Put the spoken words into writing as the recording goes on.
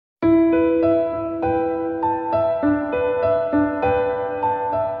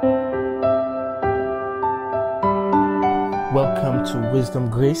to Wisdom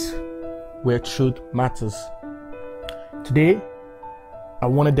Grace, where truth matters. Today, I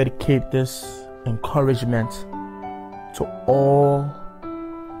want to dedicate this encouragement to all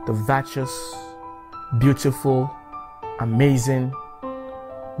the virtuous, beautiful, amazing,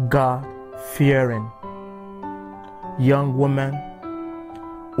 God-fearing young women,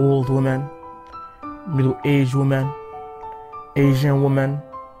 old women, middle-aged women, Asian women,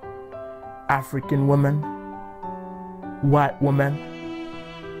 African women, white women,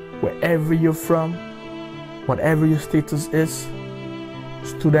 wherever you're from, whatever your status is,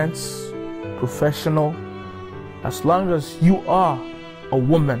 students, professional, as long as you are a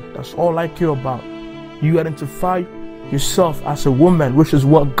woman, that's all I care about. You identify yourself as a woman, which is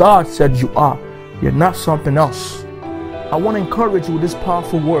what God said you are. You're not something else. I want to encourage you with this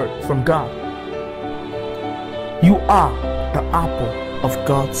powerful word from God. You are the apple of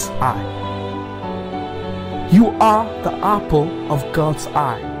God's eye. You are the apple of God's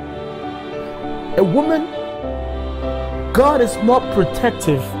eye. A woman, God is more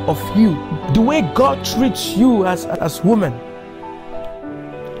protective of you. The way God treats you as woman,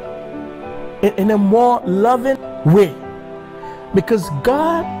 in a more loving way, because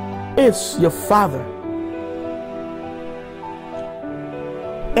God is your father.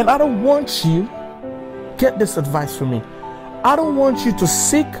 And I don't want you, get this advice from me, I don't want you to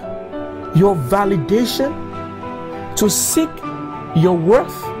seek your validation, to seek your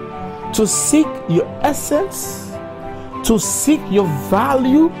worth, to seek your essence, to seek your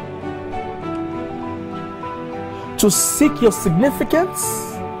value, to seek your significance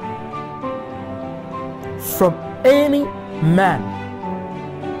from any man.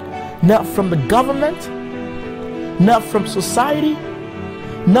 Not from the government, not from society,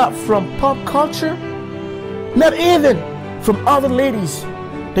 not from pop culture, not even from other ladies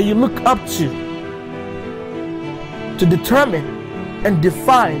that you look up to determine and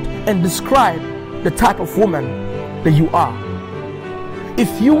define and describe the type of woman that you are.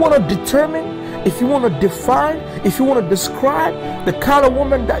 If you want to determine, if you want to define, if you want to describe the kind of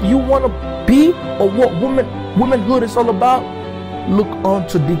woman that you want to be, or what womanhood is all about, look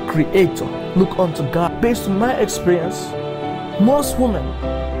unto the Creator, look unto God. Based on my experience, most women,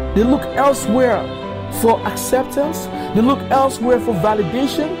 they look elsewhere for acceptance, they look elsewhere for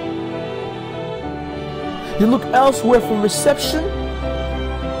validation, they look elsewhere for reception,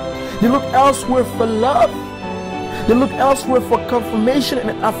 they look elsewhere for love, they look elsewhere for confirmation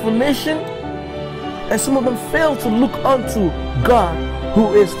and affirmation, and some of them fail to look unto God,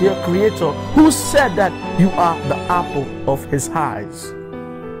 who is their Creator, who said that you are the apple of His eyes.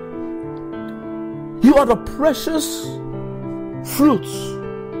 You are the precious fruits.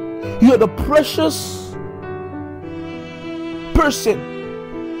 You are the precious person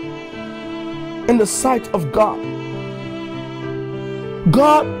in the sight of God.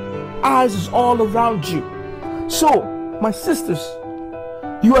 God's eyes is all around you. So, my sisters,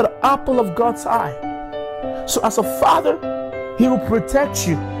 you are the apple of God's eye. So as a father, He will protect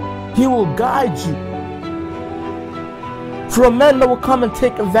you. He will guide you from men that will come and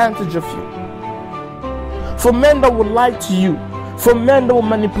take advantage of you, from men that will lie to you, from men that will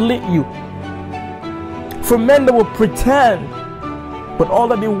manipulate you, from men that will pretend, but all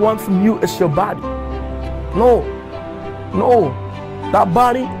that they want from you is your body. No, that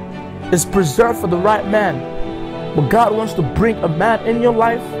body is preserved for the right man. But God wants to bring a man in your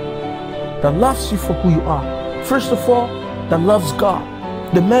life that loves you for who you are. First of all, that loves God.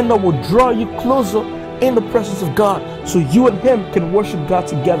 The man that will draw you closer in the presence of God, so you and him can worship God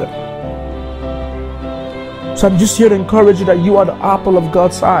together. So I'm just here to encourage you that you are the apple of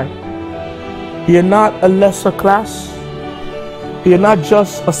God's eye. You're not a lesser class. You're not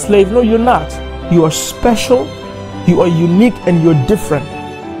just a slave. No, you're not. You are special. You are unique and you're different.